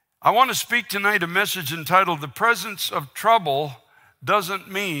I want to speak tonight a message entitled, "The Presence of Trouble Doesn't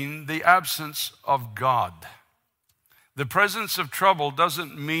Mean the Absence of God." The presence of trouble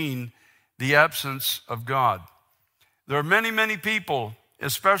doesn't mean the absence of God. There are many, many people,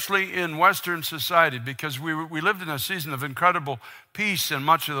 especially in Western society, because we lived in a season of incredible peace in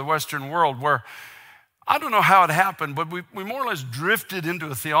much of the Western world where, I don't know how it happened, but we more or less drifted into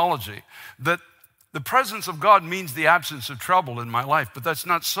a theology that the presence of God means the absence of trouble in my life, but that's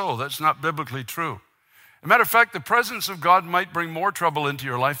not so. That's not biblically true. As a matter of fact, the presence of God might bring more trouble into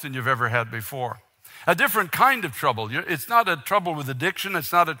your life than you've ever had before. A different kind of trouble. It's not a trouble with addiction.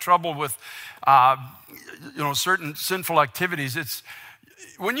 It's not a trouble with certain sinful activities. It's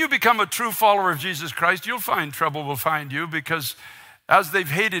when you become a true follower of Jesus Christ, you'll find trouble will find you, because as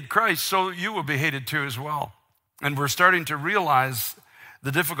they've hated Christ, so you will be hated too as well. And we're starting to realize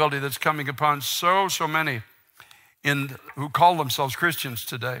the difficulty that's coming upon so many who call themselves Christians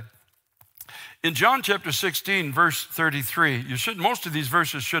today. In John chapter 16, verse 33, most of these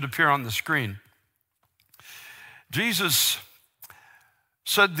verses should appear on the screen. Jesus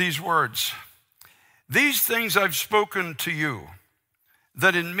said these words, "These things I've spoken to you,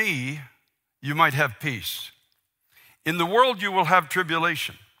 that in me you might have peace. In the world you will have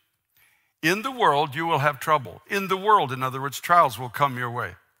tribulation. In the world you will have trouble." In the world, in other words, trials will come your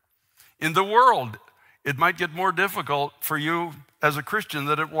way. In the world, it might get more difficult for you as a Christian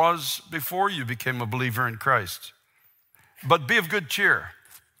than it was before you became a believer in Christ. But be of good cheer.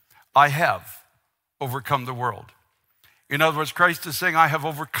 I have overcome the world. In other words, Christ is saying, I have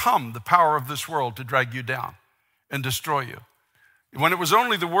overcome the power of this world to drag you down and destroy you. When it was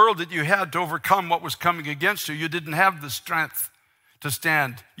only the world that you had to overcome what was coming against you, you didn't have the strength to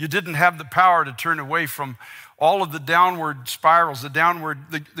stand. You didn't have the power to turn away from all of the downward spirals,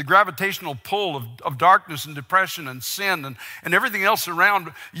 the gravitational pull of darkness and depression and sin and everything else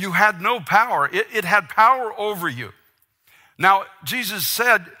around. You had no power. It had power over you. Now, Jesus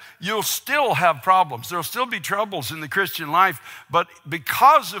said, you'll still have problems. There'll still be troubles in the Christian life, but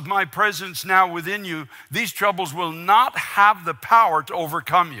because of my presence now within you, these troubles will not have the power to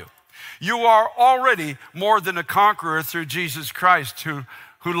overcome you. You are already more than a conqueror through Jesus Christ who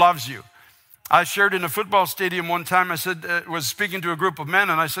loves you. I shared in a football stadium one time, was speaking to a group of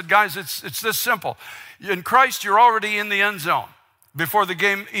men, and I said, guys, it's this simple. In Christ, you're already in the end zone before the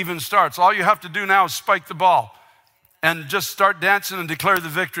game even starts. All you have to do now is spike the ball and just start dancing and declare the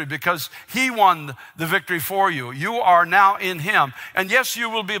victory, because he won the victory for you. You are now in him. And yes,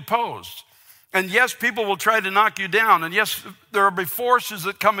 you will be opposed. And yes, people will try to knock you down. And yes, there will be forces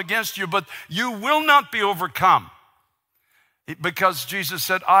that come against you, but you will not be overcome. Because Jesus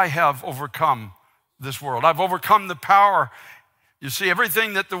said, I have overcome this world. I've overcome the power. You see,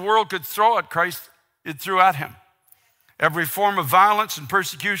 everything that the world could throw at Christ, it threw at him. Every form of violence and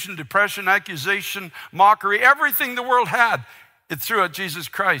persecution, depression, accusation, mockery, everything the world had, it threw at Jesus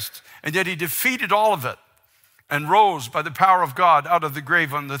Christ. And yet he defeated all of it and rose by the power of God out of the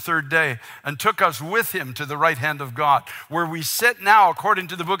grave on the third day and took us with him to the right hand of God, where we sit now, according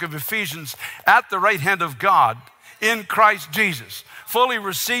to the book of Ephesians, at the right hand of God in Christ Jesus, fully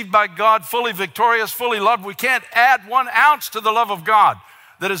received by God, fully victorious, fully loved. We can't add 1 ounce to the love of God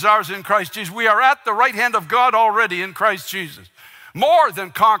that is ours in Christ Jesus. We are at the right hand of God already in Christ Jesus, more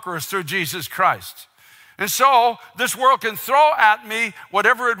than conquerors through Jesus Christ. And so this world can throw at me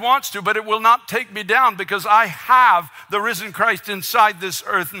whatever it wants to, but it will not take me down, because I have the risen Christ inside this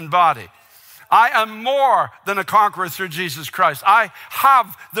earthen body. I am more than a conqueror through Jesus Christ. I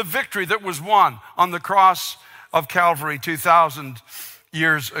have the victory that was won on the cross of Calvary 2,000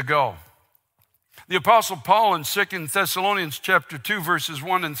 years ago. The Apostle Paul in 2 Thessalonians chapter 2, verses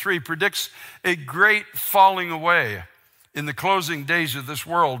 1 and 3 predicts a great falling away in the closing days of this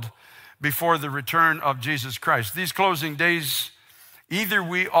world before the return of Jesus Christ. These closing days, either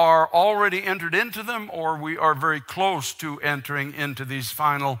we are already entered into them or we are very close to entering into these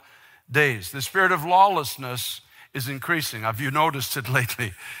final days. The spirit of lawlessness is increasing. Have you noticed it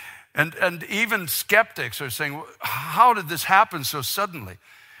lately? And even skeptics are saying, how did this happen so suddenly?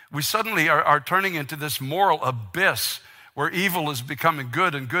 We suddenly are turning into this moral abyss where evil is becoming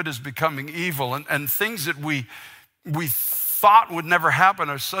good and good is becoming evil. And things that we thought would never happen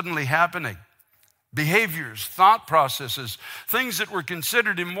are suddenly happening. Behaviors, thought processes, things that were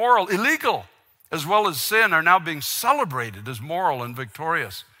considered immoral, illegal, as well as sin, are now being celebrated as moral and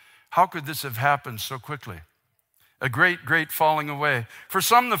victorious. How could this have happened so quickly? A great, great falling away. For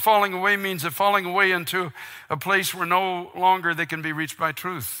some, the falling away means a falling away into a place where no longer they can be reached by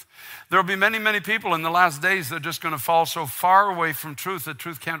truth. There will be many, many people in the last days that are just going to fall so far away from truth that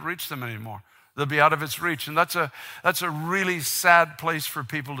truth can't reach them anymore. They'll be out of its reach. And that's a really sad place for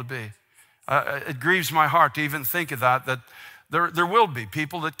people to be. It grieves my heart to even think of that there will be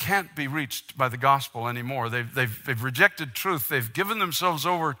people that can't be reached by the gospel anymore. They've rejected truth. They've given themselves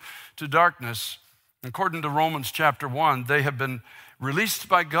over to darkness. According to Romans chapter 1, they have been released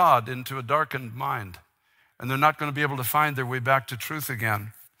by God into a darkened mind, and they're not going to be able to find their way back to truth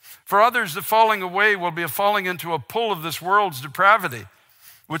again. For others, the falling away will be a falling into a pull of this world's depravity,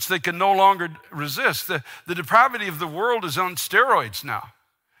 which they can no longer resist. The depravity of the world is on steroids now.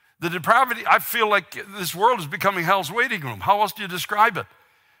 The depravity, I feel like this world is becoming hell's waiting room. How else do you describe it?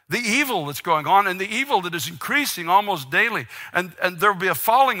 The evil that's going on, and the evil that is increasing almost daily. And there will be a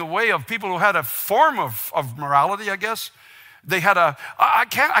falling away of people who had a form of morality, I guess. They had I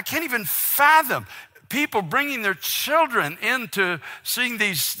can't even fathom people bringing their children into seeing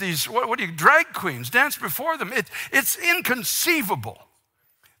these drag queens dance before them. It's inconceivable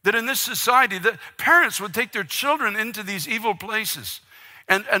that in this society that parents would take their children into these evil places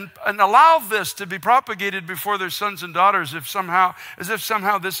and allow this to be propagated before their sons and daughters as if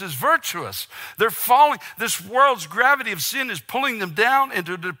somehow this is virtuous. They're falling. This world's gravity of sin is pulling them down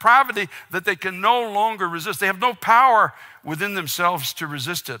into depravity that they can no longer resist. They have no power within themselves to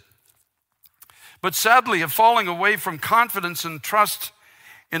resist it. But sadly, a falling away from confidence and trust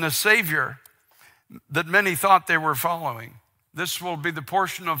in a Savior that many thought they were following. This will be the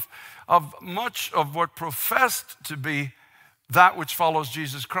portion of much of what professed to be that which follows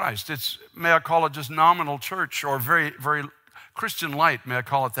Jesus Christ. It's, may I call it just nominal church or very, very Christian light, may I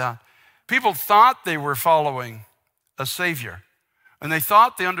call it that. People thought they were following a Savior, and they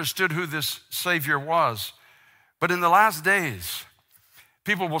thought they understood who this Savior was. But in the last days,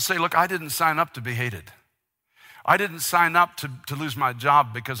 people will say, look, I didn't sign up to be hated. I didn't sign up to lose my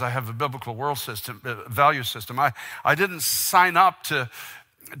job because I have a biblical world system, value system. I didn't sign up to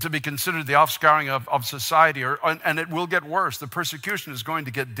be considered the offscouring of society, and it will get worse. The persecution is going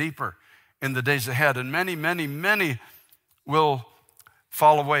to get deeper in the days ahead, and many, many, many will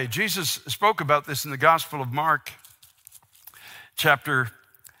fall away. Jesus spoke about this in the Gospel of Mark, chapter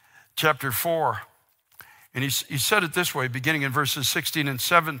 4. And he said it this way, beginning in verses 16 and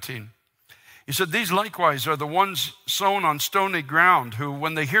 17. He said, these likewise are the ones sown on stony ground, who,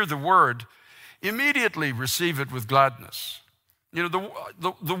 when they hear the word, immediately receive it with gladness. You know,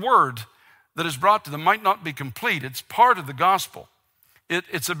 the word that is brought to them might not be complete. It's part of the gospel.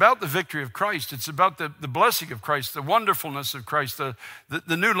 It's about the victory of Christ. It's about the blessing of Christ, the wonderfulness of Christ, the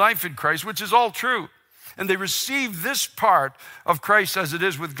new life in Christ, which is all true. And they receive this part of Christ as it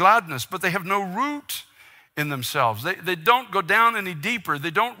is with gladness, but they have no root in themselves. They don't go down any deeper.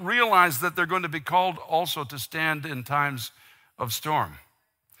 They don't realize that they're going to be called also to stand in times of storm.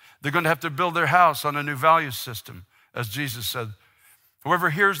 They're going to have to build their house on a new value system, as Jesus said.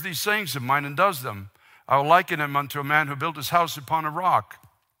 Whoever hears these sayings of mine and does them, I will liken him unto a man who built his house upon a rock.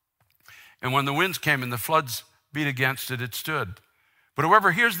 And when the winds came and the floods beat against it, it stood. But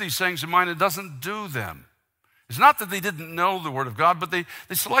whoever hears these sayings of mine and doesn't do them, it's not that they didn't know the word of God, but they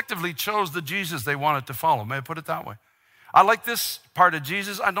selectively chose the Jesus they wanted to follow. May I put it that way? I like this part of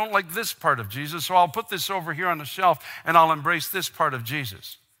Jesus. I don't like this part of Jesus, so I'll put this over here on the shelf and I'll embrace this part of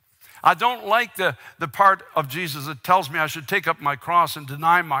Jesus. I don't like the part of Jesus that tells me I should take up my cross and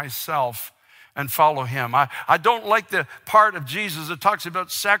deny myself and follow him. I don't like the part of Jesus that talks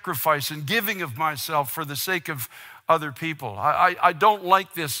about sacrifice and giving of myself for the sake of other people. I don't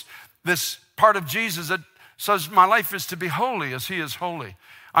like this part of Jesus that says my life is to be holy as he is holy.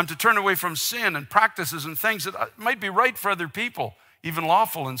 I'm to turn away from sin and practices and things that might be right for other people, even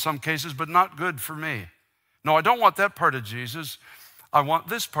lawful in some cases, but not good for me. No, I don't want that part of Jesus. I want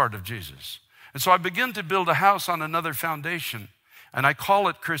this part of Jesus. And so I begin to build a house on another foundation, and I call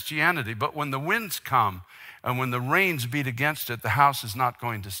it Christianity. But when the winds come and when the rains beat against it, the house is not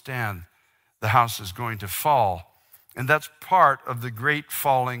going to stand. The house is going to fall. And that's part of the great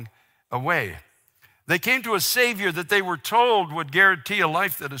falling away. They came to a Savior that they were told would guarantee a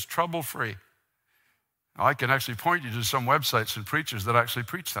life that is trouble-free. Now, I can actually point you to some websites and preachers that actually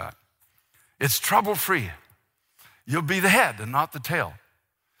preach that. It's trouble-free. You'll be the head and not the tail.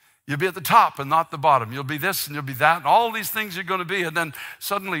 You'll be at the top and not the bottom. You'll be this and you'll be that. And all these things you're going to be. And then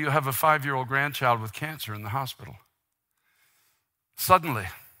suddenly you have a 5-year-old grandchild with cancer in the hospital. Suddenly,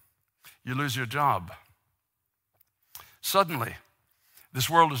 you lose your job. Suddenly, this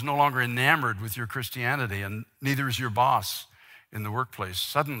world is no longer enamored with your Christianity, and neither is your boss in the workplace.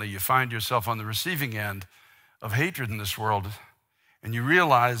 Suddenly, you find yourself on the receiving end of hatred in this world, and you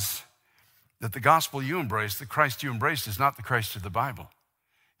realize that the gospel you embrace, the Christ you embraced, is not the Christ of the Bible.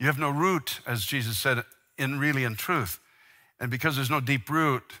 You have no root, as Jesus said, in truth. And because there's no deep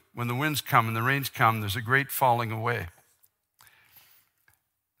root, when the winds come and the rains come, there's a great falling away.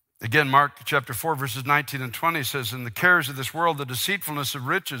 Again, Mark chapter 4, verses 19 and 20 says, "And the cares of this world, the deceitfulness of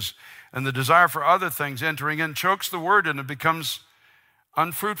riches, and the desire for other things entering in chokes the word, and it becomes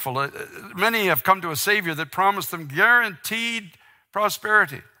unfruitful." Many have come to a Savior that promised them guaranteed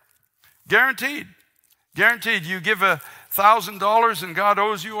prosperity. Guaranteed. Guaranteed. You give $1,000 and God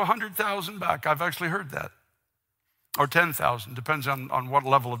owes you 100,000 back. I've actually heard that. Or 10,000, depends on what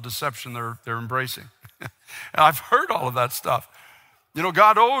level of deception they're embracing. I've heard all of that stuff. You know,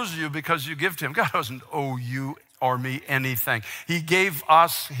 God owes you because you give to him. God doesn't owe you or me anything. He gave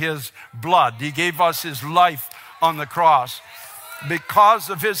us his blood. He gave us his life on the cross. Because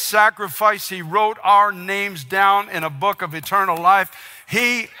of his sacrifice, he wrote our names down in a book of eternal life.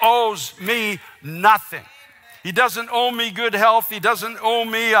 He owes me nothing. He doesn't owe me good health. He doesn't owe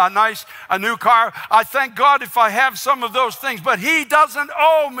me a new car. I thank God if I have some of those things, but he doesn't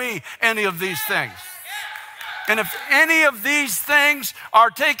owe me any of these things. And if any of these things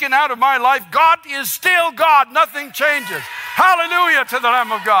are taken out of my life, God is still God. Nothing changes. Hallelujah to the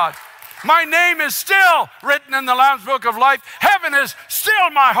Lamb of God. My name is still written in the Lamb's Book of Life. Heaven is still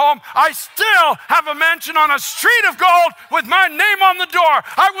my home. I still have a mansion on a street of gold with my name on the door.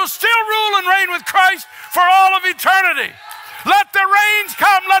 I will still rule and reign with Christ for all of eternity. Let the rains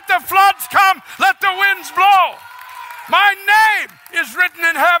come, let the floods come, let the winds blow. My name is written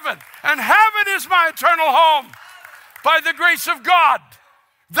in heaven, and heaven is my eternal home by the grace of God.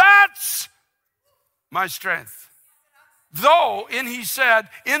 That's my strength. Though, and he said,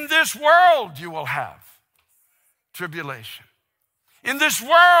 in this world you will have tribulation. In this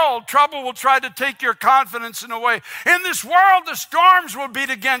world, trouble will try to take your confidence away. In this world, the storms will beat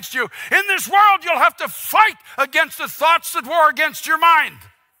against you. In this world, you'll have to fight against the thoughts that war against your mind.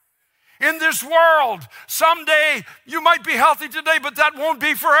 In this world, someday you might be healthy today, but that won't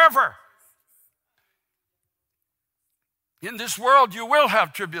be forever. In this world, you will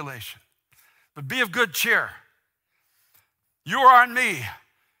have tribulation, but be of good cheer. You are in me.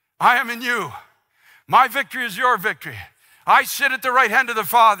 I am in you. My victory is your victory. I sit at the right hand of the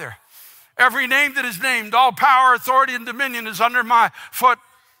Father. Every name that is named, all power, authority, and dominion is under my foot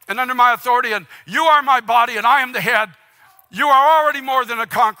and under my authority. And you are my body, and I am the head. You are already more than a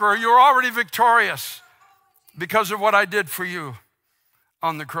conqueror. You are already victorious because of what I did for you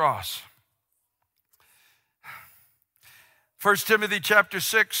on the cross. 1 Timothy chapter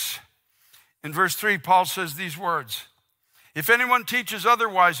 6, in verse 3, Paul says these words. If anyone teaches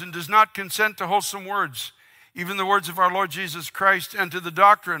otherwise and does not consent to wholesome words, even the words of our Lord Jesus Christ, and to the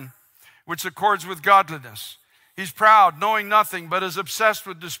doctrine which accords with godliness, he's proud, knowing nothing, but is obsessed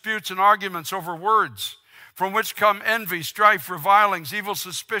with disputes and arguments over words, from which come envy, strife, revilings, evil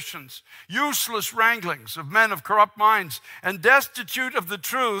suspicions, useless wranglings of men of corrupt minds, and destitute of the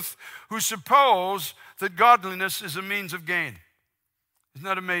truth, who suppose that godliness is a means of gain. Isn't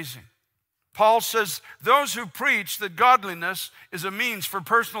that amazing? Paul says those who preach that godliness is a means for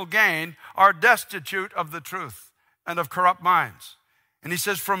personal gain are destitute of the truth and of corrupt minds. And he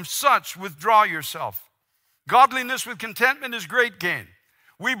says, from such withdraw yourself. Godliness with contentment is great gain.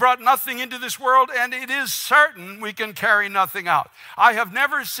 We brought nothing into this world, and it is certain we can carry nothing out. I have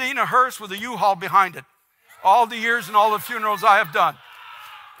never seen a hearse with a U-Haul behind it. All the years and all the funerals I have done.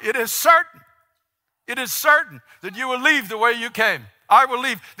 It is certain that you will leave the way you came. I will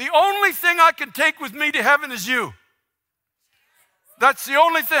leave. The only thing I can take with me to heaven is you. That's the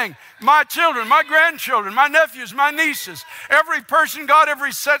only thing. My children, my grandchildren, my nephews, my nieces, every person God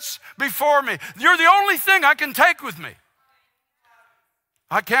ever sets before me. You're the only thing I can take with me.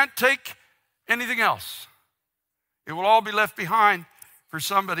 I can't take anything else. It will all be left behind for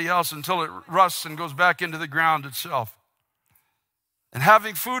somebody else until it rusts and goes back into the ground itself. And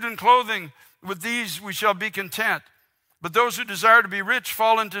having food and clothing, with these we shall be content. But those who desire to be rich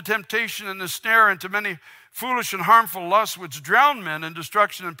fall into temptation and the snare, into many foolish and harmful lusts, which drown men in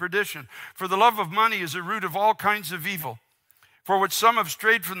destruction and perdition. For the love of money is a root of all kinds of evil, for which some have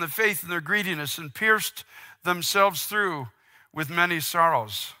strayed from the faith in their greediness and pierced themselves through with many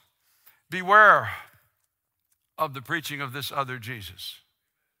sorrows. Beware of the preaching of this other Jesus.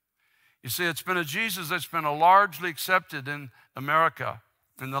 You see, it's been a Jesus that's been largely accepted in America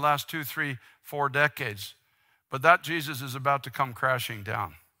in the last 2, 3, 4 decades. But that Jesus is about to come crashing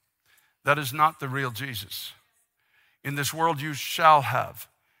down. That is not the real Jesus. In this world you shall have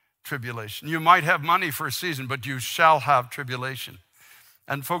tribulation. You might have money for a season, but you shall have tribulation.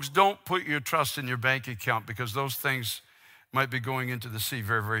 And folks, don't put your trust in your bank account, because those things might be going into the sea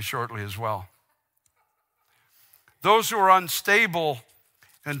very, very shortly as well. Those who are unstable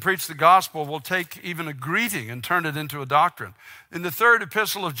and preach the gospel will take even a greeting and turn it into a doctrine. In the third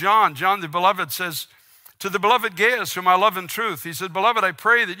epistle of John, John the beloved says, to the beloved Gaius, whom I love in truth, he said, beloved, I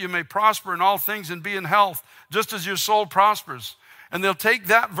pray that you may prosper in all things and be in health, just as your soul prospers. And they'll take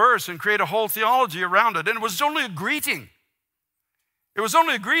that verse and create a whole theology around it. And it was only a greeting. It was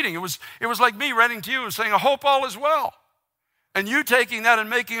only a greeting. It was like me writing to you and saying, I hope all is well. And you taking that and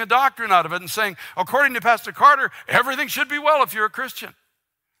making a doctrine out of it and saying, according to Pastor Carter, everything should be well if you're a Christian.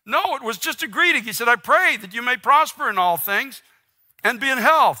 No, it was just a greeting. He said, I pray that you may prosper in all things and be in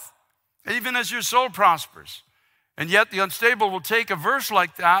health, even as your soul prospers. And yet the unstable will take a verse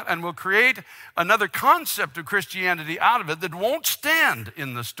like that and will create another concept of Christianity out of it that won't stand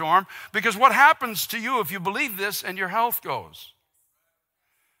in the storm, because what happens to you if you believe this and your health goes?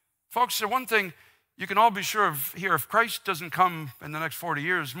 Folks, the one thing you can all be sure of here, if Christ doesn't come in the next 40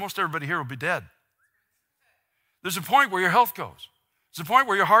 years, most everybody here will be dead. There's a point where your health goes. There's a point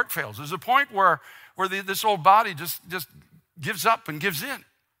where your heart fails. There's a point where this old body just gives up and gives in.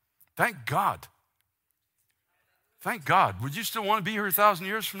 Thank God. Thank God. Would you still want to be here 1,000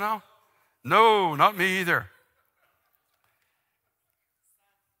 years from now? No, not me either.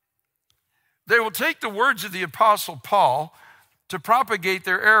 They will take the words of the Apostle Paul to propagate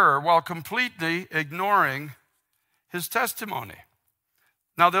their error while completely ignoring his testimony.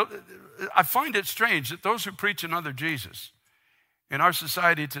 Now, I find it strange that those who preach another Jesus in our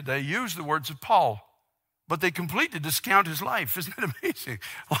society today use the words of Paul, but they completely discount his life. Isn't it amazing?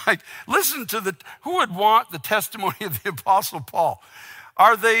 Like, listen to who would want the testimony of the Apostle Paul?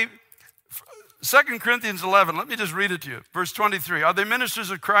 Are they, 2 Corinthians 11, let me just read it to you. Verse 23, are they ministers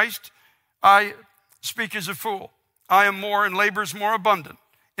of Christ? I speak as a fool. I am more in labors more abundant.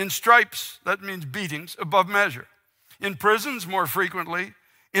 In stripes, that means beatings, above measure. In prisons, more frequently.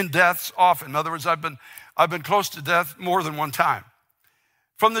 In deaths, often. In other words, I've been close to death more than one time.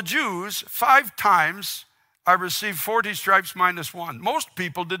 From the Jews, 5 times I received 40 stripes minus 1. Most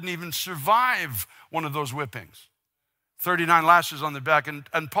people didn't even survive one of those whippings. 39 lashes on the back,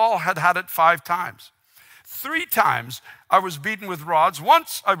 and Paul had it 5 times. 3 times I was beaten with rods.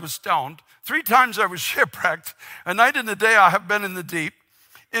 Once I was stoned. 3 times I was shipwrecked. A night and a day I have been in the deep.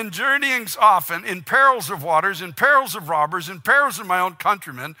 In journeyings often, in perils of waters, in perils of robbers, in perils of my own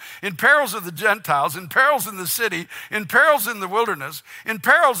countrymen, in perils of the Gentiles, in perils in the city, in perils in the wilderness, in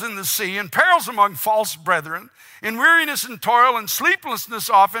perils in the sea, in perils among false brethren, in weariness and toil, and sleeplessness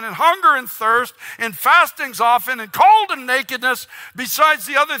often, in hunger and thirst, in fastings often, in cold and nakedness, besides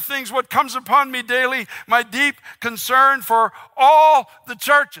the other things what comes upon me daily, my deep concern for all the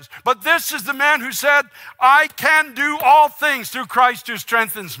churches. But this is the man who said, I can do all things through Christ who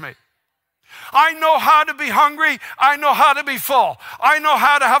strengthens me. I know how to be hungry. I know how to be full. I know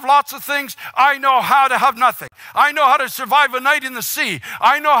how to have lots of things. I know how to have nothing. I know how to survive a night in the sea.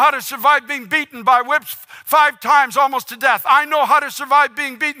 I know how to survive being beaten by whips 5 times almost to death. I know how to survive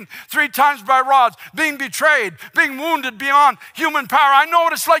being beaten 3 times by rods, being betrayed, being wounded beyond human power. I know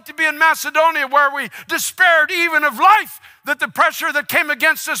what it's like to be in Macedonia where we despaired even of life, that the pressure that came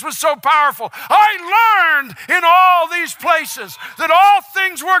against us was so powerful. I learned in all these places that all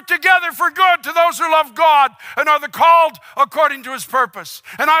things work together for good to those who love God and are the called according to his purpose.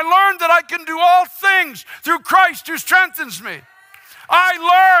 And I learned that I can do all things through Christ who strengthens me. I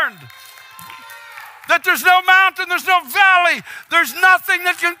learned that there's no mountain, there's no valley, there's nothing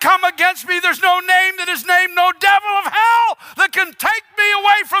that can come against me. There's no name that is named, no devil of hell that can take me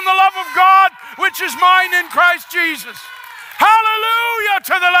away from the love of God, which is mine in Christ Jesus. Hallelujah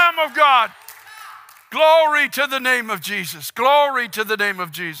to the Lamb of God. Glory to the name of Jesus. Glory to the name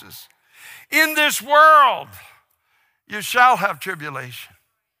of Jesus. In this world, you shall have tribulation.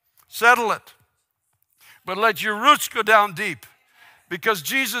 Settle it. But let your roots go down deep, because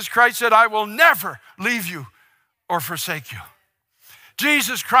Jesus Christ said, I will never leave you or forsake you.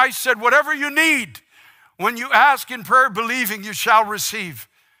 Jesus Christ said, whatever you need, when you ask in prayer, believing, you shall receive.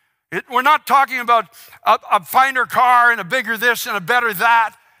 We're not talking about a finer car and a bigger this and a better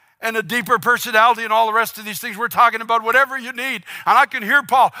that and a deeper personality and all the rest of these things. We're talking about whatever you need. And I can hear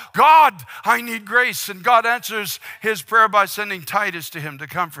Paul, God, I need grace. And God answers his prayer by sending Titus to him to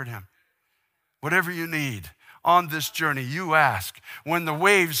comfort him. Whatever you need on this journey, you ask. When the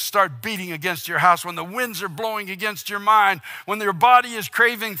waves start beating against your house, when the winds are blowing against your mind, when your body is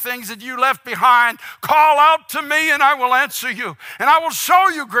craving things that you left behind, call out to me and I will answer you. And I will show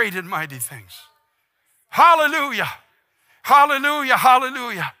you great and mighty things. Hallelujah. Hallelujah.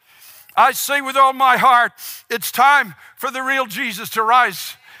 Hallelujah. I say with all my heart, it's time for the real Jesus to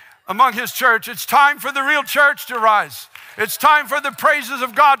rise among his church. It's time for the real church to rise. It's time for the praises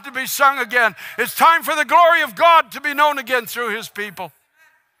of God to be sung again. It's time for the glory of God to be known again through his people.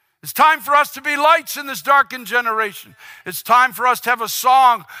 It's time for us to be lights in this darkened generation. It's time for us to have a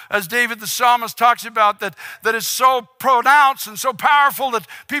song, as David the psalmist talks about, that is so pronounced and so powerful that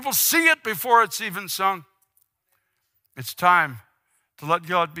people see it before it's even sung. It's time to let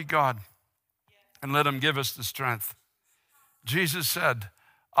God be God and let him give us the strength. Jesus said,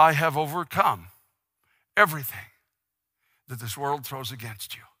 I have overcome everything that this world throws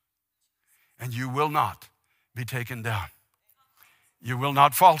against you, and you will not be taken down. You will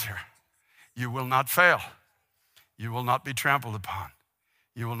not falter. You will not fail. You will not be trampled upon.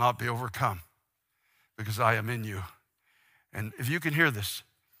 You will not be overcome, because I am in you. And if you can hear this,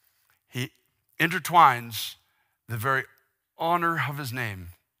 he intertwines the very honor of his name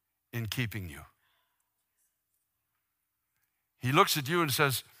in keeping you. He looks at you and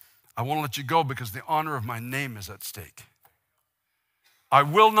says, I won't let you go because the honor of my name is at stake. I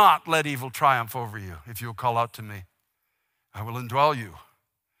will not let evil triumph over you if you'll call out to me. I will indwell you,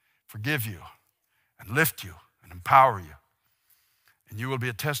 forgive you, and lift you, and empower you. And you will be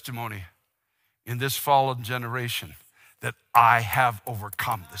a testimony in this fallen generation that I have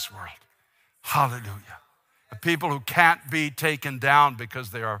overcome this world. Hallelujah. The people who can't be taken down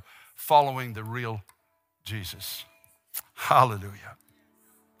because they are following the real Jesus. Hallelujah.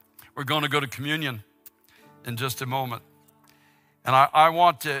 We're going to go to communion in just a moment. And I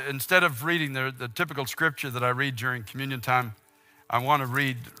want to, instead of reading the typical scripture that I read during communion time, I want to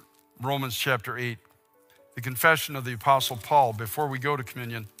read Romans chapter 8, the confession of the Apostle Paul before we go to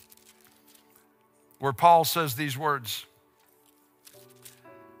communion, where Paul says these words.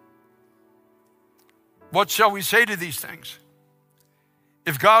 What shall we say to these things?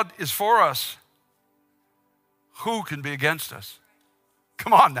 If God is for us, who can be against us?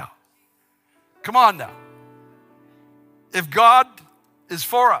 Come on now. Come on now. If God is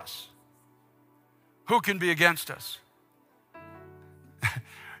for us, who can be against us?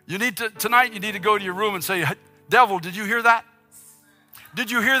 Tonight you need to go to your room and say, devil, did you hear that? Did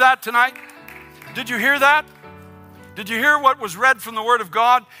you hear that tonight? Did you hear that? Did you hear what was read from the Word of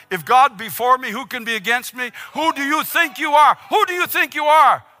God? If God be for me, who can be against me? Who do you think you are? Who do you think you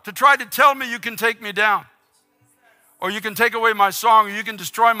are to try to tell me you can take me down? Or you can take away my song, or you can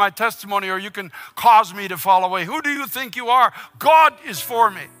destroy my testimony, or you can cause me to fall away. Who do you think you are? God is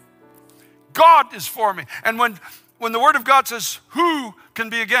for me. God is for me. And when the Word of God says, who can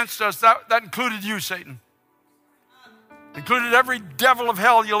be against us, that included you, Satan. Included every devil of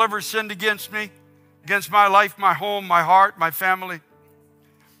hell you'll ever send against me, against my life, my home, my heart, my family.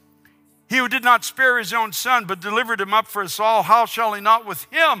 He who did not spare his own son, but delivered him up for us all, how shall he not with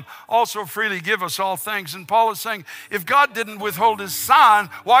him also freely give us all things? And Paul is saying, if God didn't withhold his son,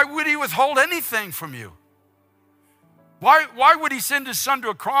 why would he withhold anything from you? Why would he send his son to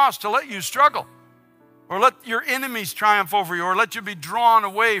a cross to let you struggle? Or let your enemies triumph over you? Or let you be drawn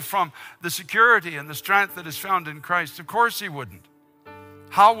away from the security and the strength that is found in Christ? Of course he wouldn't.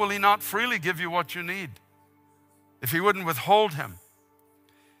 How will he not freely give you what you need if he wouldn't withhold him?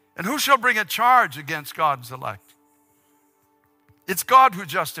 And who shall bring a charge against God's elect? It's God who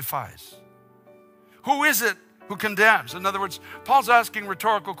justifies. Who is it who condemns? In other words, Paul's asking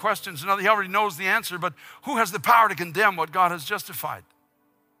rhetorical questions. He already knows the answer, but who has the power to condemn what God has justified?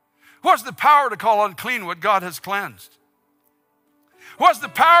 Who has the power to call unclean what God has cleansed? Who has the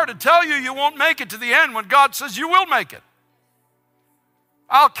power to tell you you won't make it to the end when God says you will make it?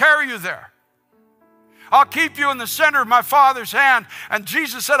 I'll carry you there. I'll keep you in the center of my Father's hand. And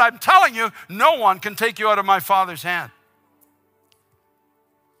Jesus said, I'm telling you, no one can take you out of my Father's hand.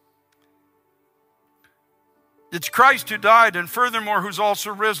 It's Christ who died, and furthermore, who's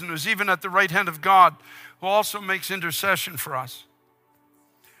also risen, who's even at the right hand of God, who also makes intercession for us.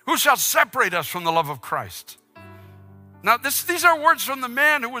 Who shall separate us from the love of Christ? Now, these are words from the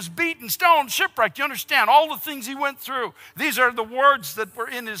man who was beaten, stoned, shipwrecked. You understand all the things he went through. These are the words that were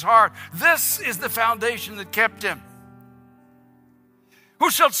in his heart. This is the foundation that kept him.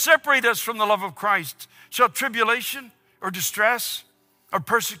 Who shall separate us from the love of Christ? Shall tribulation or distress or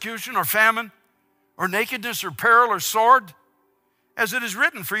persecution or famine or nakedness or peril or sword? As it is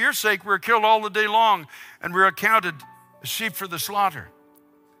written, for your sake we are killed all the day long, and we are accounted as sheep for the slaughter.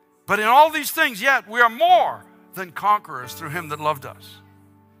 But in all these things yet we are more than conquerors through him that loved us.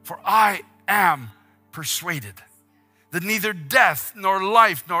 For I am persuaded that neither death, nor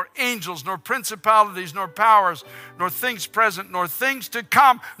life, nor angels, nor principalities, nor powers, nor things present, nor things to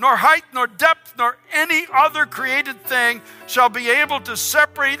come, nor height, nor depth, nor any other created thing shall be able to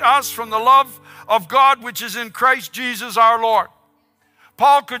separate us from the love of God which is in Christ Jesus our Lord.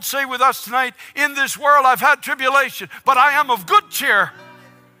 Paul could say with us tonight, in this world I've had tribulation, but I am of good cheer.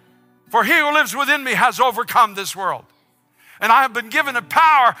 For he who lives within me has overcome this world. And I have been given a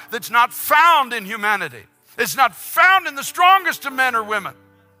power that's not found in humanity. It's not found in the strongest of men or women.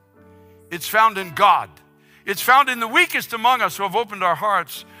 It's found in God. It's found in the weakest among us who have opened our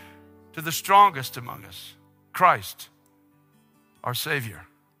hearts to the strongest among us, Christ, our Savior.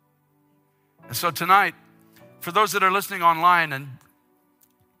 And so tonight, for those that are listening online and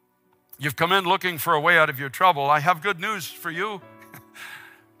you've come in looking for a way out of your trouble, I have good news for you.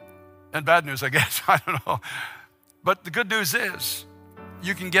 And bad news, I guess. I don't know. But the good news is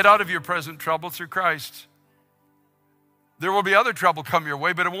you can get out of your present trouble through Christ. There will be other trouble come your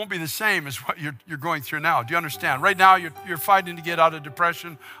way, but it won't be the same as what you're going through now. Do you understand? Right now, you're fighting to get out of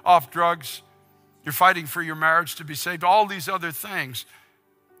depression, off drugs. You're fighting for your marriage to be saved. All these other things.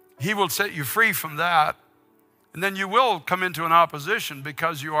 He will set you free from that. And then you will come into an opposition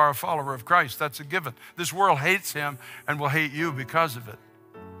because you are a follower of Christ. That's a given. This world hates him and will hate you because of it.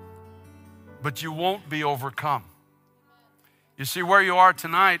 But you won't be overcome. You see, where you are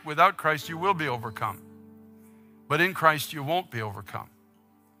tonight, without Christ, you will be overcome. But in Christ, you won't be overcome.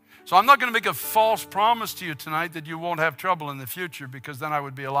 So I'm not going to make a false promise to you tonight that you won't have trouble in the future, because then I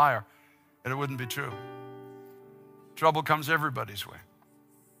would be a liar and it wouldn't be true. Trouble comes everybody's way.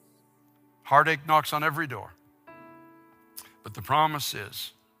 Heartache knocks on every door. But the promise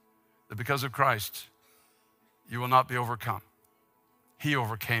is that because of Christ, you will not be overcome. He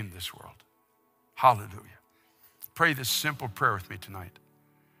overcame this world. Hallelujah. Pray this simple prayer with me tonight.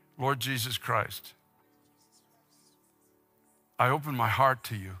 Lord Jesus Christ, I open my heart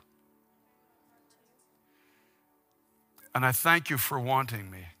to you. And I thank you for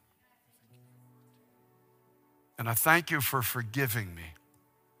wanting me. And I thank you for forgiving me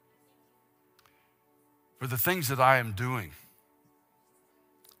for the things that I am doing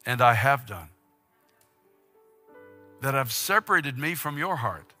and I have done that have separated me from your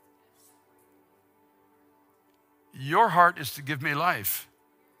heart. Your heart is to give me life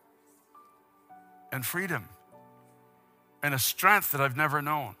and freedom and a strength that I've never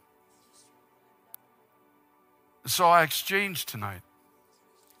known. So I exchange tonight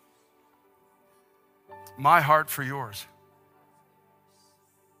my heart for yours.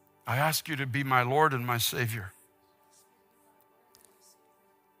 I ask you to be my Lord and my Savior.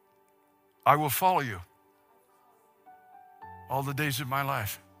 I will follow you all the days of my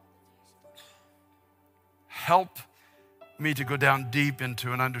life. Help me to go down deep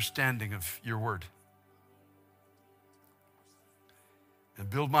into an understanding of your word. And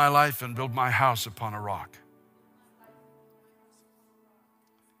build my life and build my house upon a rock.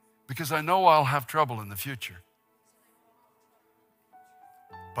 Because I know I'll have trouble in the future.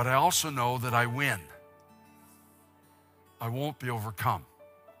 But I also know that I win. I won't be overcome.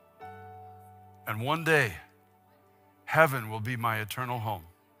 And one day, heaven will be my eternal home.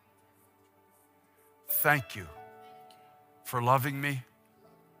 Thank you for loving me,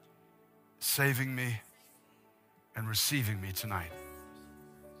 saving me, and receiving me tonight.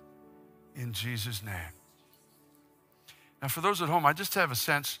 In Jesus' name. Now, for those at home, I just have a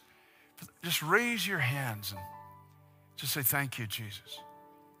sense, just raise your hands and just say, thank you, Jesus.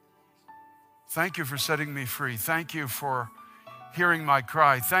 Thank you for setting me free. Thank you for hearing my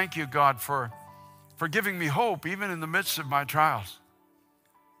cry. Thank you, God, for giving me hope even in the midst of my trials.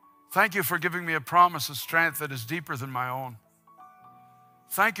 Thank you for giving me a promise of strength that is deeper than my own.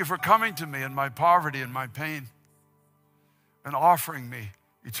 Thank you for coming to me in my poverty and my pain and offering me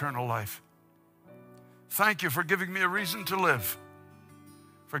eternal life. Thank you for giving me a reason to live,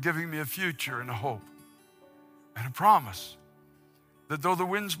 for giving me a future and a hope and a promise that though the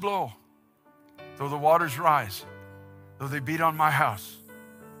winds blow, though the waters rise, though they beat on my house,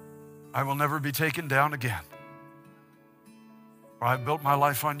 I will never be taken down again. For I've built my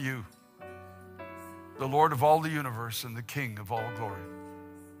life on you, the Lord of all the universe and the King of all glory.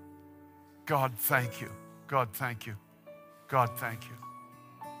 God, thank you. God, thank you. God, thank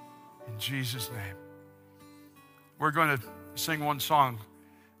you. In Jesus' name. We're going to sing one song,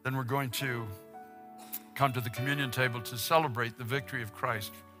 then we're going to come to the communion table to celebrate the victory of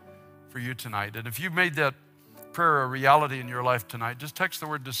Christ for you tonight. And if you've made that prayer a reality in your life tonight, just text the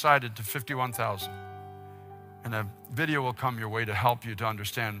word decided to 51,000. And a video will come your way to help you to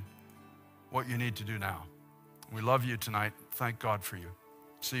understand what you need to do now. We love you tonight. Thank God for you.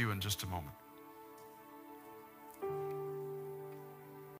 See you in just a moment.